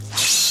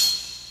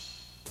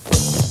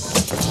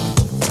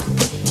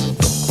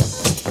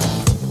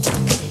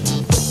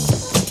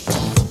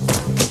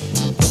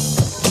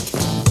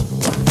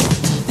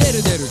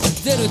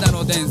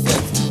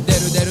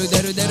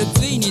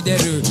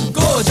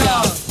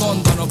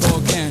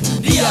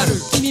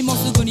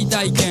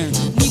体験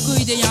憎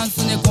いでやん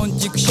すねこん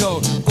ちくしょ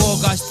う高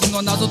画質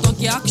の謎解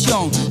きアクシ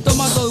ョン戸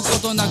惑うこ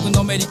となく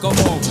のめり込もうも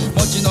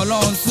ちのロ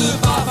ンス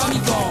ーパーファミ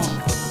コ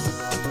ン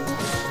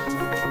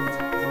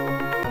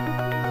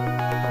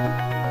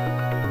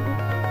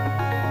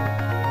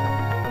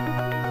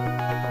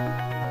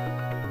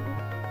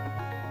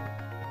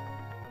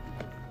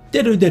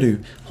デルデ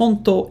ル、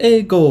Honto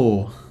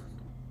Eigo!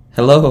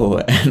 Hello,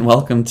 and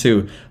welcome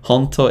to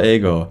Honto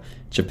Eigo,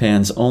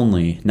 Japan's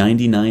only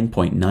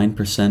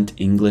 99.9%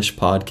 English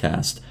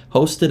podcast,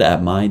 hosted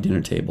at my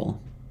dinner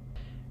table.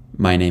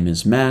 My name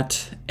is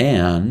Matt,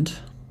 and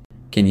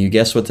can you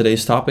guess what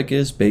today's topic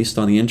is based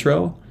on the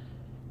intro?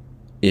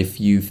 If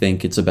you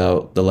think it's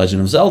about The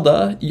Legend of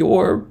Zelda,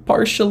 you're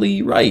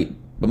partially right,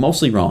 but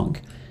mostly wrong.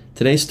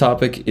 Today's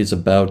topic is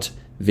about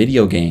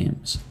video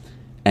games.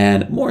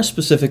 And more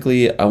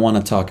specifically, I want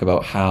to talk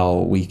about how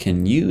we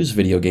can use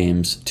video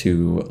games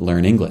to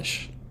learn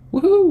English.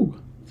 Woohoo!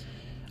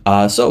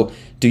 So,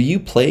 do you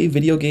play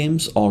video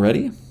games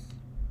already?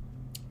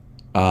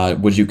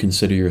 Would you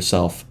consider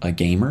yourself a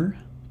gamer?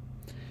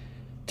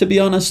 To be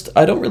honest,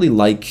 I don't really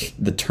like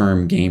the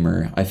term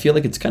gamer. I feel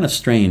like it's kind of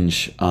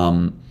strange,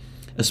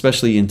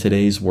 especially in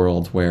today's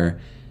world where,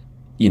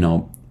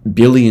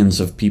 billions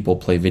of people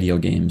play video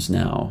games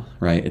now,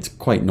 right? It's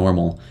quite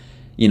normal.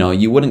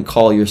 You wouldn't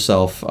call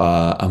yourself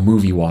a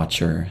movie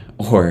watcher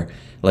or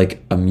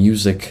like a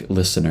music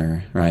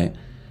listener, right?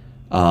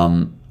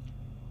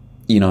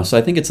 So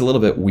I think it's a little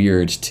bit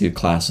weird to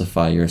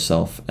classify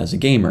yourself as a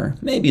gamer.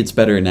 Maybe it's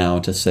better now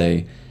to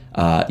say,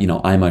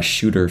 I'm a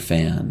shooter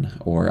fan,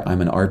 or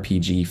I'm an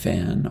RPG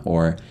fan,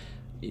 or,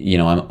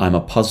 I'm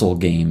a puzzle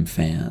game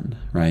fan,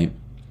 right?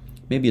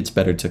 Maybe it's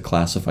better to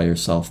classify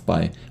yourself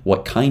by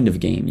what kind of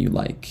game you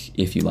like,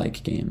 if you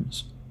like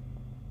games.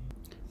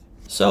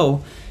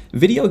 So,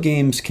 video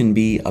games can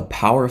be a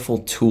powerful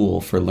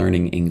tool for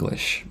learning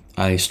English.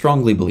 I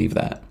strongly believe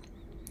that.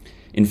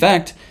 In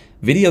fact,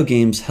 video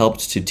games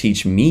helped to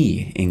teach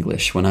me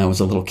English when I was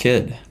a little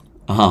kid.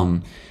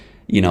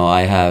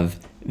 I have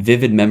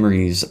vivid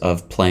memories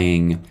of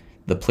playing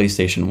the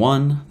PlayStation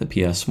 1, the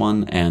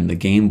PS1, and the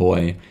Game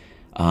Boy.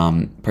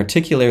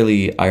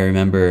 Particularly, I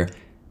remember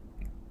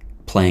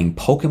playing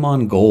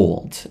Pokemon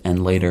Gold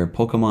and later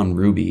Pokemon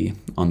Ruby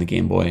on the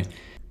Game Boy.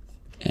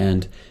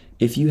 And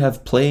if you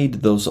have played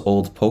those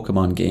old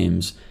Pokemon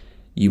games,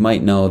 you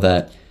might know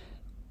that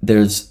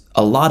there's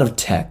a lot of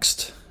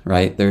text,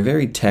 right? They're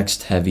very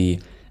text heavy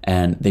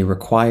and they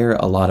require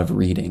a lot of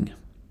reading.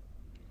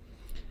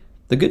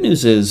 The good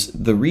news is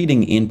the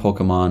reading in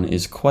Pokemon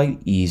is quite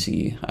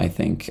easy, I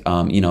think.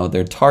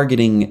 They're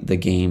targeting the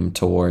game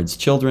towards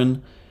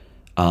children,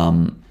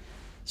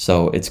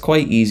 so it's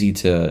quite easy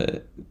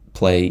to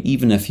play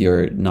even if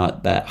you're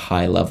not that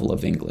high level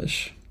of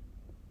English.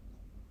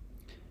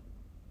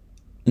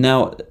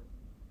 Now,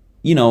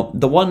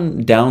 the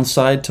one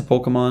downside to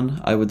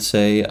Pokemon, I would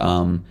say,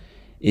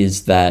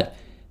 is that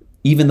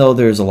even though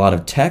there's a lot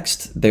of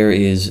text, there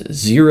is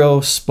zero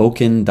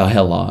spoken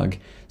dialogue.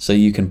 So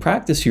you can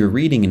practice your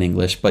reading in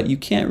English, but you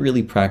can't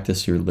really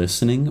practice your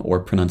listening or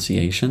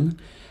pronunciation.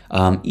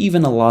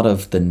 Even a lot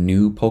of the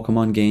new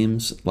Pokemon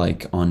games,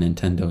 like on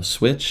Nintendo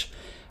Switch,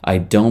 I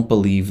don't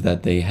believe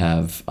that they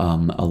have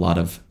a lot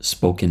of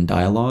spoken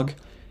dialogue.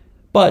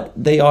 But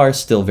they are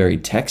still very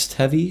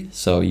text-heavy,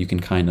 so you can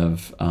kind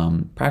of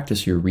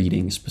practice your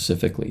reading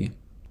specifically.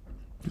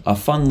 A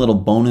fun little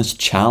bonus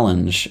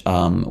challenge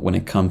when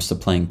it comes to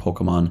playing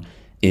Pokemon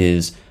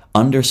is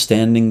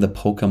understanding the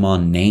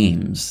Pokemon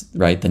names,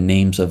 right? The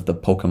names of the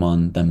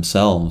Pokemon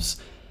themselves.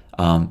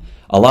 A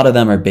lot of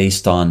them are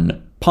based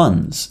on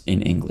puns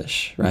in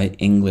English, right?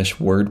 English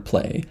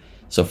wordplay.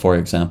 So, for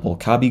example,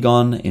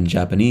 Kabigon in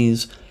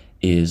Japanese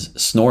is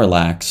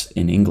Snorlax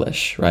in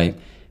English, right?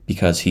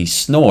 Because he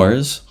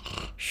snores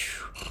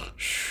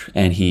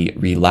and he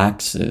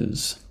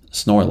relaxes,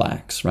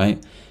 Snorlax,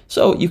 right?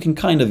 So you can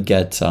kind of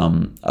get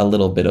a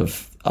little bit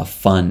of a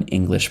fun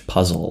English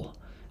puzzle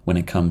when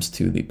it comes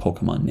to the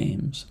Pokemon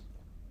names.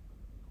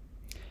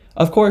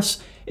 Of course,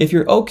 if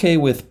you're okay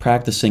with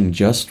practicing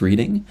just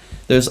reading,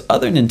 there's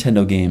other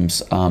Nintendo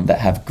games that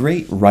have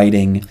great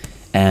writing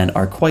and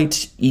are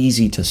quite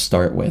easy to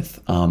start with.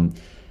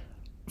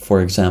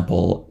 For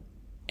example,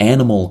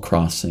 Animal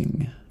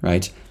Crossing,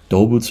 right?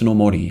 Dobutsu no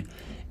Mori.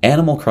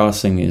 Animal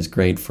Crossing is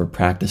great for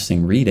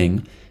practicing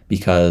reading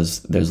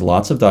because there's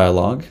lots of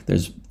dialogue.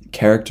 There's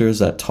characters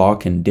that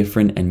talk in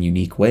different and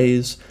unique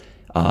ways.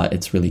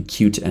 It's really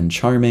cute and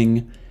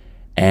charming.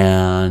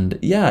 And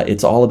yeah,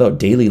 it's all about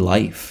daily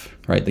life,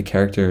 right? The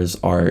characters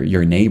are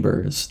your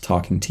neighbors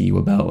talking to you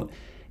about,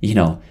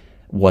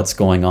 what's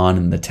going on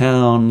in the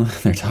town.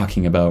 They're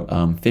talking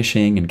about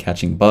fishing and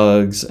catching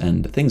bugs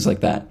and things like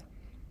that.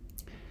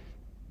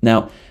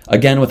 Now,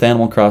 again, with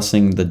Animal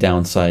Crossing, the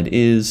downside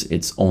is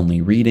it's only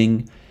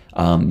reading.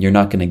 You're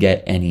not going to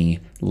get any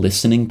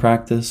listening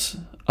practice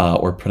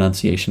or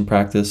pronunciation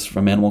practice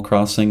from Animal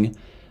Crossing,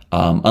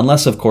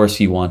 unless, of course,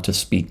 you want to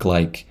speak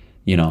like,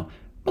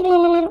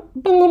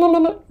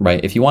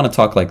 right? If you want to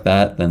talk like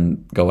that,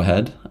 then go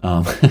ahead.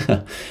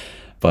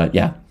 But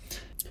yeah.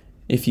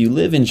 if you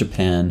live in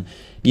Japan,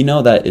 you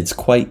know that it's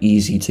quite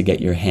easy to get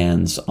your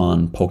hands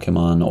on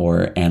Pokemon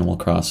or Animal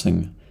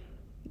Crossing.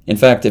 In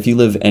fact, if you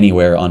live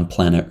anywhere on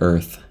planet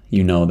Earth,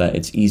 you know that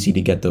it's easy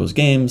to get those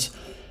games.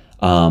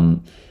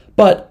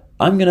 But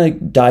I'm going to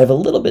dive a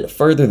little bit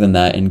further than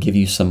that and give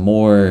you some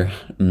more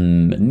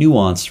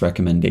nuanced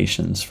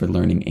recommendations for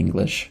learning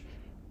English.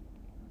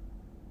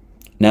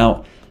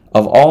 Now,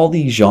 of all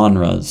the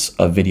genres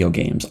of video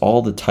games,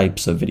 all the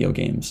types of video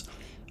games,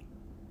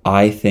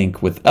 I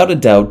think without a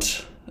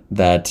doubt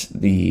that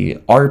the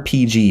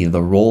RPG,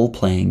 the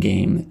role-playing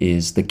game,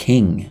 is the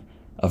king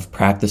of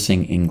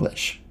practicing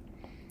English.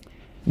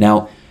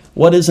 Now,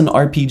 what is an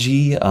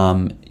RPG?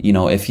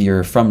 If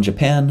you're from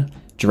Japan,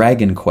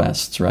 Dragon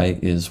Quest,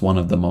 right, is one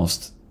of the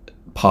most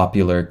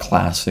popular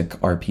classic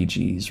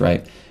RPGs,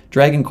 right?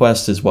 Dragon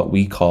Quest is what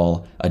we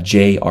call a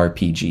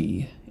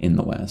JRPG in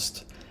the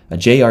West. A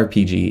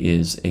JRPG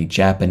is a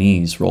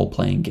Japanese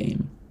role-playing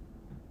game.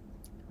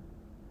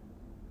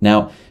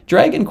 Now,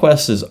 Dragon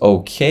Quest is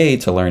okay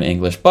to learn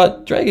English,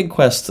 but Dragon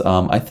Quest,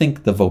 I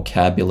think the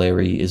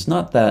vocabulary is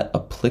not that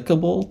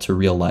applicable to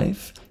real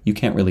life. You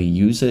can't really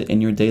use it in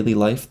your daily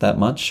life that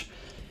much,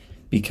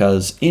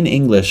 because in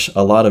English,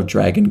 a lot of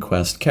Dragon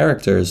Quest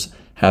characters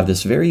have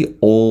this very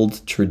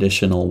old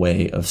traditional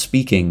way of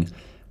speaking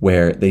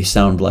where they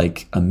sound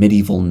like a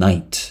medieval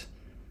knight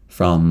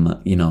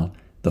from,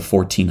 the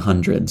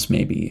 1400s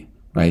maybe,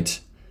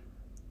 right?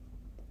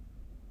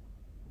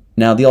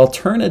 Now, the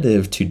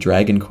alternative to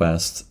Dragon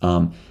Quest,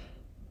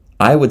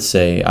 I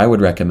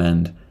would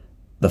recommend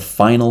the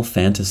Final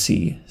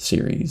Fantasy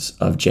series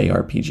of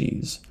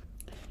JRPGs.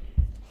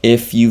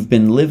 If you've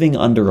been living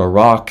under a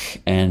rock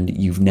and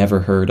you've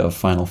never heard of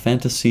Final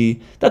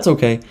Fantasy, that's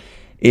okay.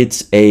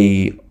 It's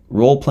a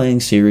role-playing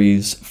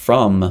series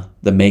from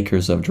the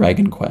makers of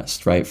Dragon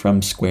Quest, right?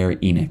 From Square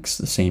Enix,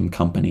 the same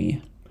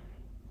company.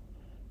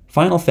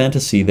 Final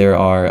Fantasy, there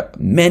are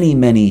many,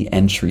 many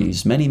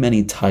entries, many,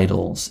 many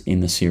titles in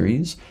the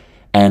series.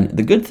 And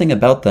the good thing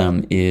about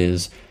them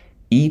is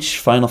each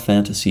Final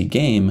Fantasy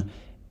game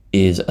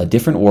is a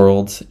different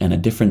world and a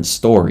different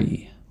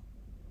story.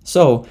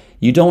 So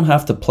you don't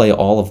have to play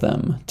all of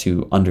them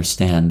to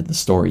understand the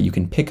story. You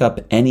can pick up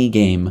any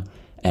game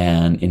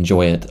and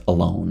enjoy it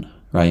alone,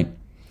 right?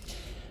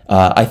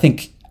 I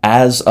think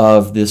as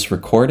of this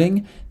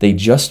recording, they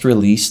just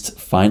released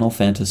Final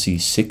Fantasy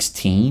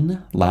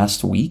 16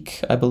 last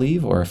week, I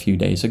believe, or a few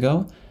days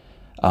ago.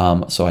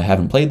 So I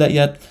haven't played that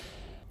yet.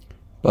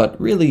 But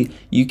really,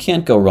 you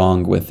can't go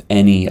wrong with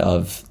any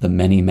of the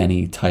many,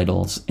 many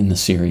titles in the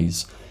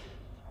series.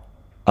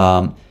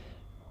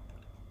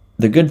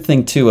 The good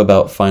thing, too,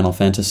 about Final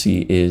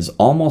Fantasy is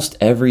almost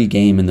every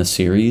game in the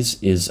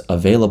series is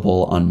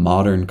available on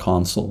modern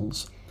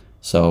consoles.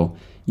 So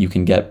you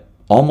can get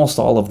almost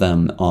all of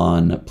them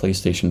on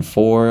PlayStation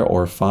 4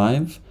 or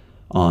 5,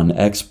 on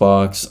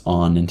Xbox,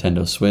 on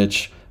Nintendo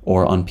Switch,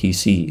 or on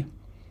PC.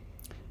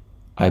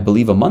 I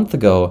believe a month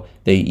ago,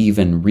 they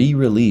even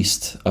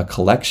re-released a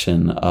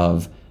collection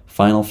of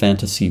Final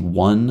Fantasy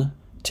 1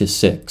 to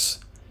 6.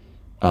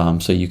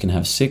 So you can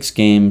have 6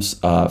 games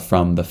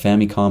from the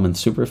Famicom and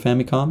Super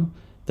Famicom,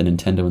 the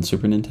Nintendo and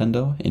Super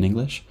Nintendo in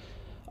English.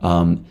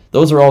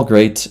 Those are all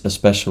great,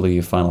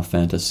 especially Final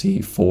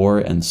Fantasy 4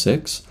 and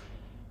 6.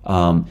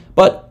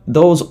 But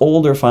those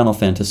older Final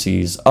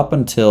Fantasies up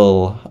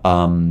until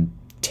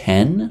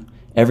 10,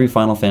 every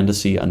Final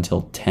Fantasy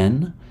until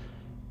 10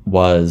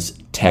 was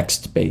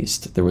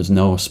text-based. There was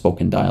no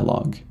spoken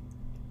dialogue.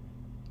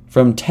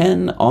 From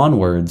 10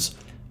 onwards,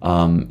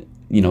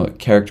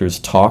 characters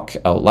talk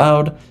out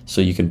loud,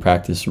 so you can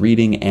practice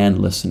reading and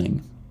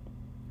listening.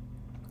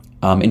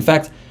 In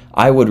fact,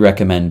 I would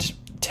recommend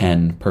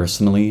 10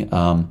 personally.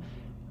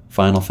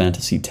 Final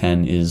Fantasy X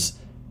is,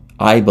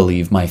 I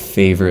believe, my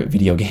favorite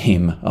video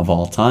game of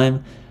all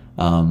time.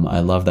 I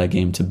love that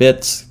game to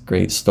bits.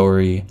 Great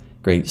story,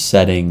 great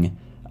setting,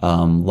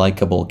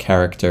 likable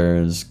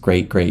characters,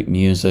 great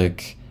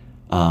music.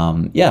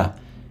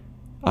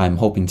 I'm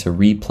hoping to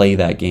replay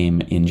that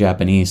game in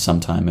Japanese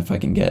sometime if I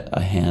can get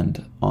a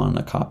hand on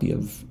a copy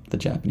of the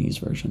Japanese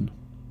version.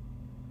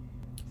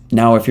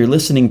 Now, if you're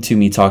listening to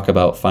me talk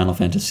about Final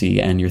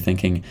Fantasy and you're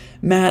thinking,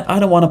 Matt, I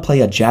don't want to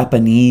play a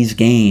Japanese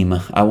game.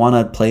 I want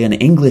to play an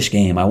English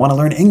game. I want to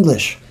learn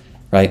English,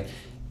 right?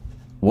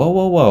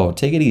 Whoa.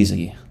 Take it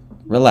easy.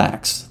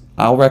 Relax.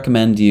 I'll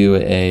recommend you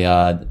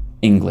a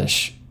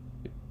English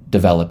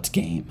developed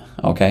game,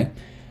 okay?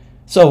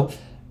 So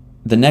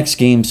the next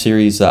game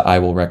series that I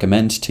will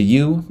recommend to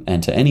you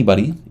and to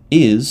anybody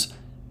is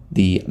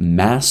the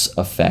Mass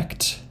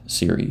Effect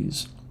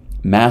series.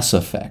 Mass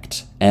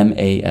Effect,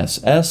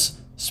 MASS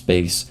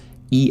space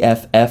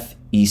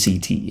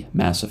EFFECT,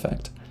 Mass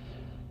Effect.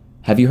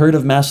 Have you heard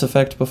of Mass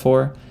Effect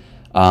before?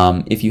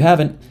 If you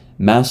haven't,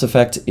 Mass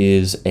Effect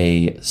is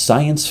a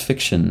science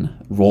fiction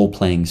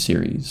role-playing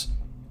series.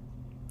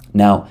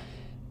 Now,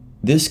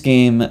 this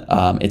game,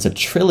 it's a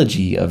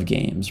trilogy of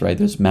games, right?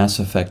 There's Mass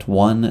Effect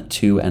 1,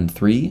 2, and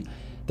 3.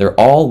 They're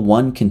all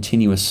one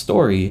continuous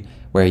story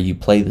where you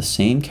play the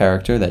same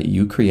character that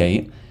you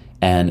create,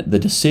 And the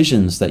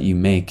decisions that you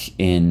make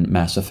in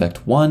Mass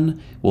Effect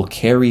 1 will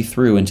carry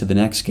through into the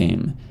next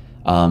game,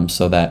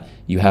 so that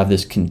you have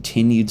this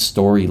continued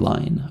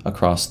storyline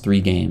across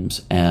 3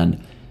 games,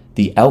 and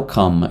the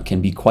outcome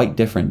can be quite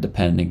different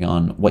depending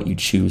on what you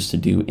choose to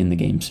do in the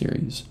game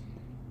series.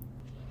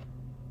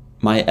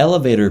 My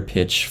elevator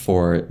pitch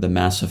for the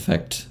Mass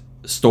Effect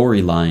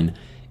storyline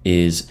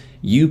is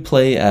you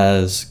play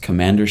as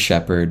Commander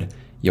Shepard.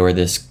 You're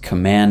this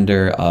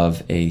commander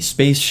of a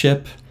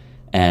spaceship,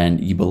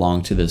 and you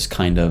belong to this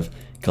kind of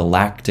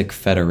galactic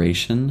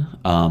federation,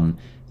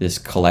 this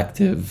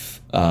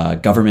collective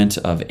government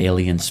of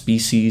alien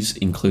species,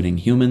 including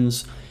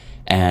humans.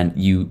 And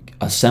you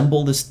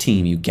assemble this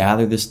team, you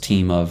gather this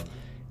team of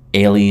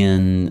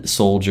alien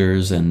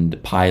soldiers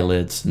and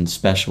pilots and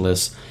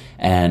specialists,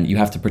 and you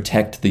have to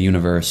protect the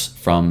universe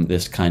from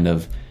this kind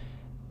of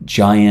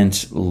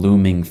giant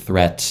looming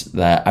threat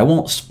that I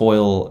won't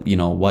spoil,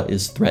 what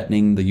is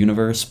threatening the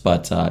universe,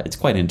 but it's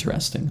quite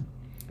interesting.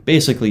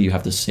 Basically, you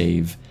have to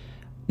save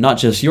not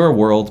just your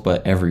world,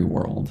 but every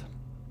world.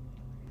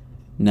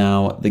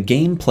 Now, the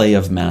gameplay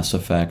of Mass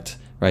Effect,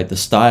 right, the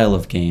style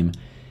of game,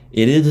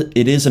 it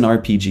is an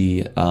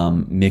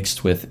RPG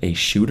mixed with a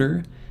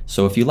shooter.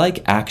 So if you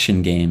like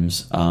action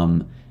games,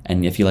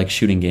 and if you like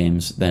shooting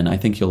games, then I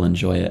think you'll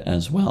enjoy it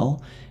as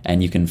well.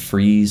 And you can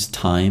freeze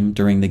time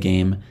during the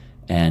game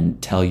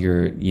and tell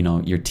your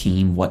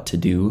team what to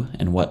do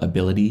and what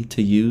ability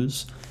to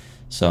use.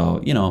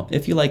 So,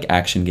 if you like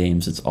action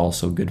games, it's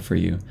also good for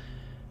you.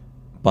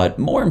 But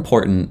more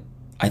important,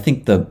 I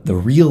think the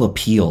real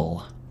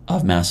appeal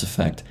of Mass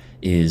Effect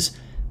is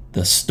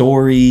the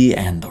story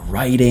and the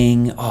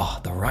writing. Oh,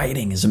 the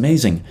writing is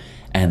amazing.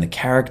 And the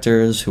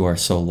characters who are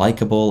so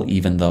likable,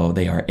 even though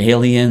they are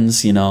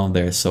aliens,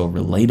 they're so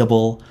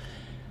relatable.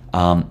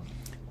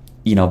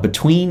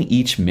 Between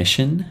each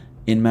mission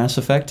in Mass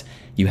Effect,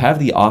 you have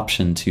the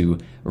option to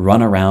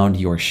run around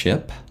your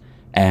ship,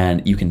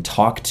 and you can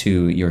talk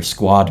to your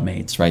squad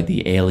mates, right?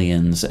 The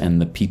aliens and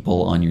the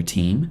people on your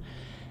team.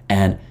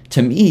 And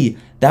to me,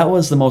 that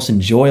was the most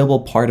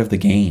enjoyable part of the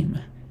game.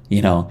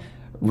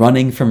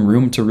 Running from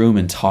room to room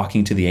and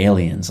talking to the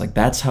aliens. Like,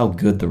 that's how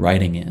good the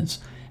writing is.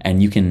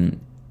 And you can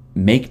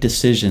make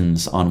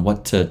decisions on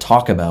what to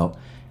talk about,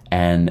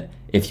 and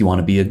if you want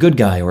to be a good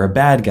guy or a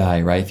bad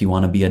guy, right? If you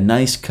want to be a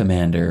nice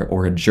commander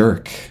or a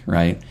jerk,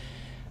 right?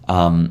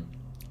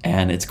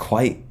 And it's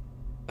quite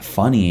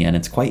funny and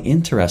it's quite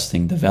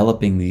interesting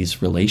developing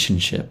these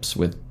relationships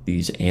with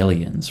these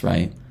aliens,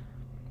 right?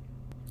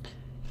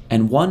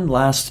 And one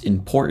last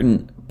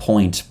important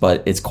point,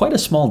 but it's quite a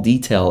small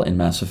detail in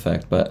Mass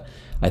Effect, but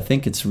I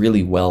think it's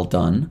really well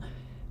done,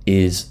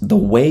 is the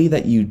way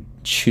that you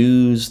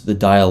choose the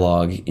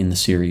dialogue in the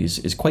series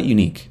is quite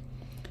unique.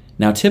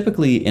 Now,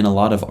 typically in a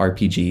lot of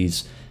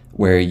RPGs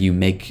where you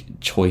make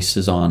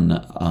choices on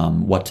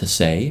what to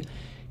say,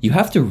 you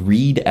have to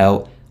read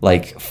out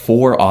like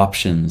 4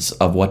 options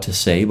of what to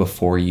say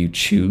before you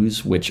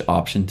choose which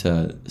option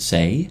to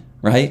say,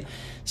 right?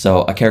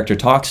 So a character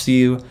talks to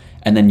you,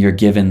 and then you're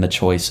given the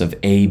choice of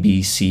A,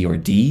 B, C, or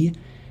D,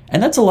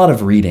 and that's a lot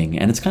of reading,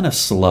 and it's kind of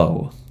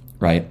slow,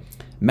 right?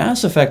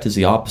 Mass Effect is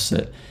the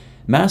opposite.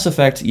 Mass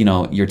Effect,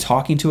 you're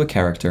talking to a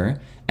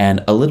character,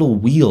 and a little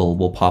wheel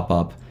will pop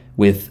up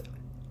with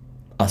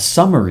a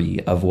summary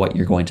of what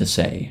you're going to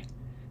say.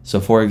 So,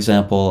 for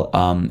example,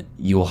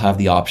 you will have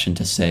the option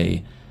to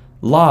say,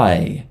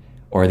 lie,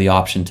 or the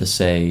option to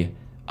say,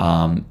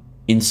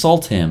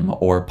 insult him,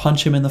 or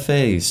punch him in the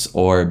face,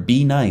 or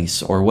be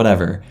nice, or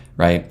whatever,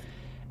 right?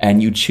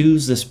 And you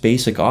choose this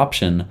basic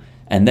option,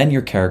 and then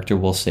your character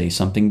will say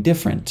something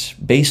different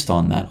based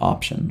on that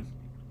option.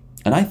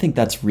 And I think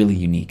that's really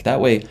unique. That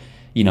way,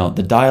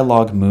 the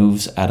dialogue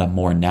moves at a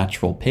more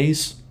natural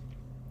pace,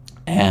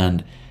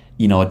 and,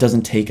 it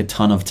doesn't take a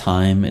ton of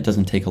time. It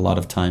doesn't take a lot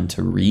of time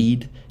to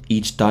read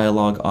each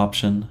dialogue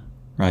option,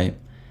 right?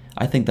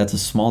 I think that's a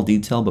small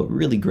detail, but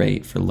really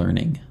great for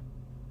learning.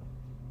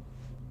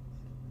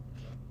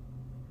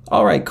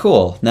 All right,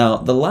 cool. Now,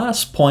 the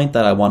last point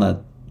that I want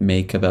to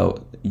make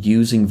about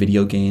using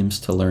video games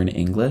to learn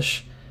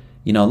English,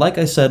 like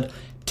I said,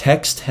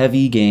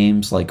 text-heavy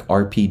games like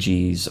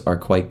RPGs are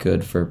quite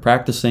good for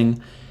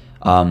practicing.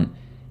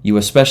 You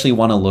especially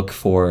want to look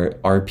for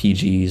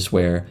RPGs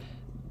where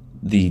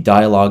the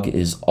dialogue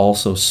is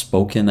also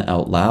spoken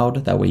out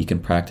loud. That way you can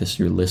practice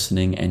your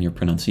listening and your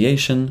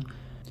pronunciation.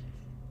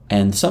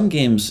 And some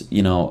games,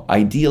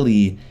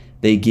 ideally,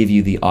 they give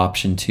you the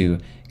option to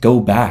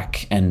go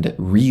back and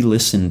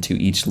re-listen to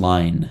each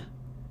line.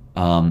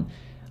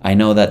 I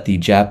know that the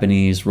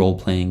Japanese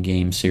role-playing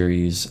game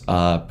series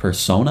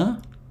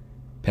Persona,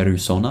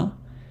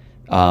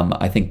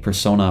 I think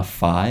Persona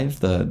 5,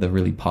 the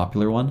really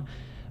popular one,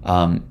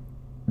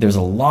 there's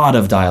a lot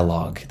of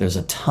dialogue. There's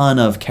a ton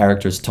of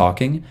characters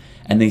talking,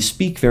 and they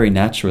speak very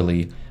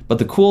naturally. But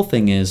the cool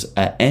thing is,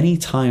 at any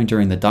time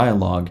during the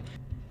dialogue,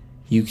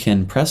 you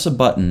can press a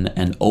button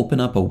and open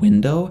up a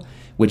window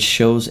which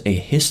shows a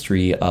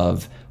history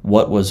of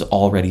what was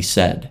already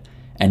said.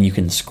 And you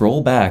can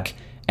scroll back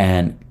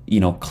and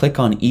click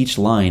on each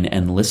line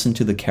and listen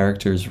to the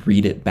characters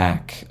read it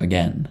back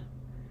again.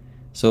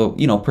 So,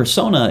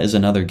 Persona is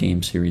another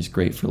game series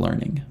great for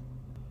learning.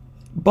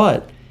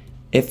 But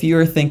if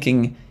you're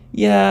thinking,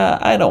 yeah,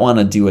 I don't want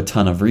to do a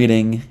ton of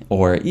reading,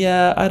 or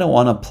yeah, I don't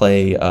want to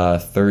play a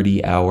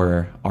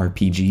 30-hour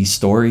RPG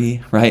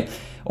story, right?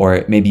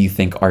 Or maybe you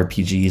think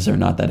RPGs are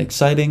not that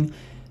exciting,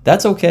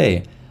 that's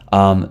okay.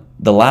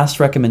 The last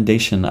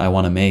recommendation I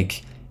want to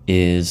make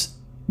is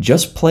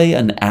just play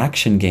an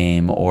action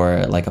game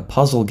or like a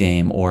puzzle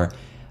game or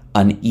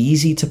an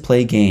easy to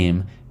play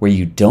game where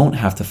you don't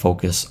have to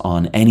focus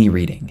on any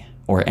reading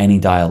or any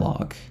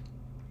dialogue.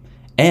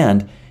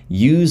 And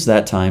use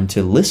that time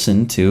to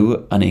listen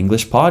to an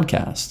English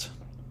podcast,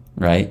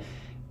 right?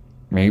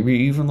 Maybe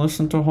even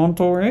listen to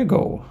Honto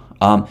Ego.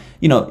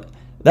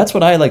 That's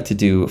what I like to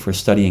do for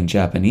studying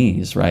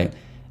Japanese, right?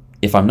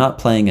 If I'm not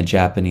playing a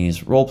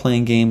Japanese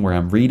role-playing game where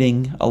I'm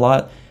reading a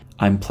lot,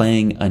 I'm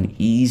playing an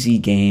easy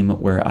game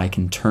where I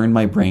can turn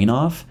my brain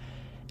off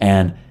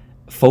and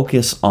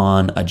focus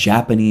on a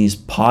Japanese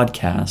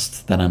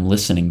podcast that I'm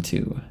listening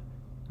to,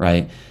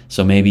 right?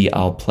 So maybe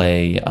I'll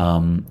play,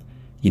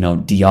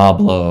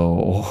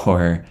 Diablo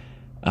or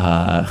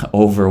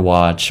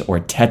Overwatch or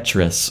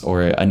Tetris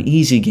or an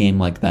easy game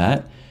like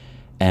that,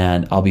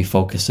 and I'll be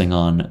focusing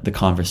on the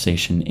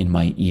conversation in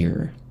my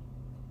ear.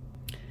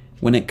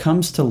 When it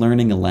comes to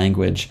learning a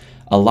language,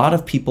 a lot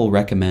of people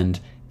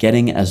recommend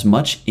getting as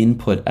much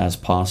input as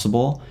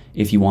possible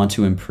if you want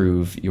to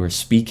improve your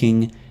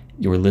speaking,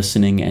 your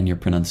listening, and your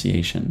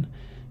pronunciation.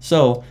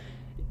 So,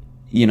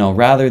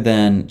 rather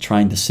than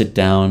trying to sit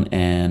down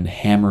and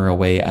hammer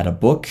away at a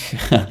book,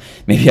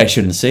 maybe I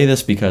shouldn't say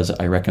this because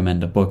I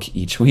recommend a book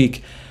each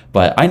week,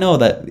 but I know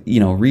that,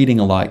 reading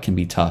a lot can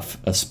be tough,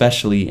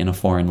 especially in a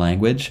foreign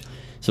language.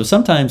 So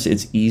sometimes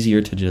it's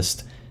easier to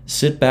just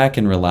sit back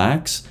and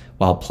relax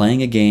while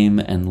playing a game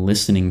and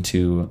listening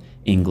to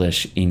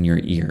English in your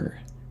ear,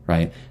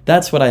 right?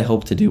 That's what I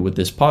hope to do with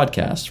this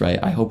podcast, right?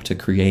 I hope to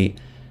create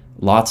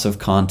lots of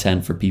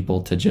content for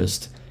people to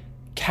just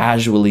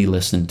casually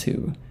listen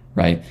to,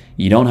 right?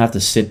 You don't have to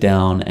sit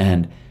down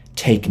and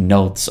take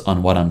notes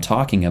on what I'm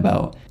talking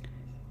about.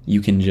 You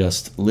can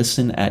just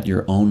listen at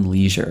your own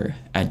leisure,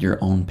 at your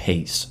own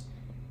pace.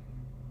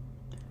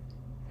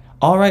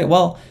 All right,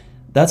 well,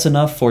 that's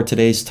enough for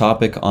today's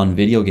topic on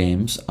video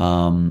games.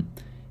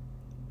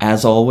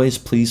 As always,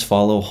 please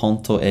follow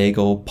Honto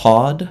Eigo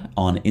Pod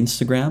on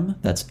Instagram.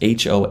 That's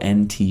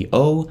HontoEigo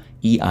Pod,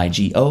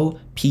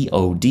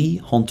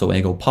 Honto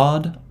Eigo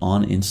Pod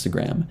on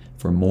Instagram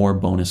for more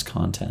bonus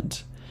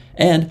content.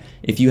 And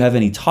if you have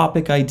any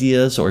topic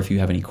ideas or if you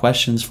have any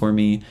questions for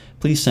me,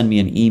 please send me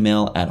an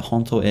email at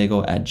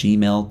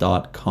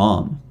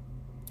hontoeigo@gmail.com.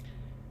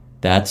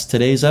 That's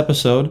today's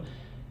episode.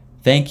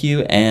 Thank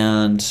you,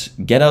 and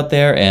get out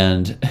there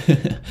and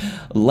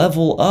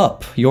level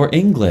up your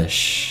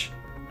English.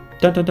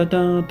 Bye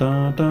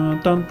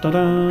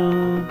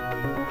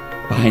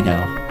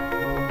now.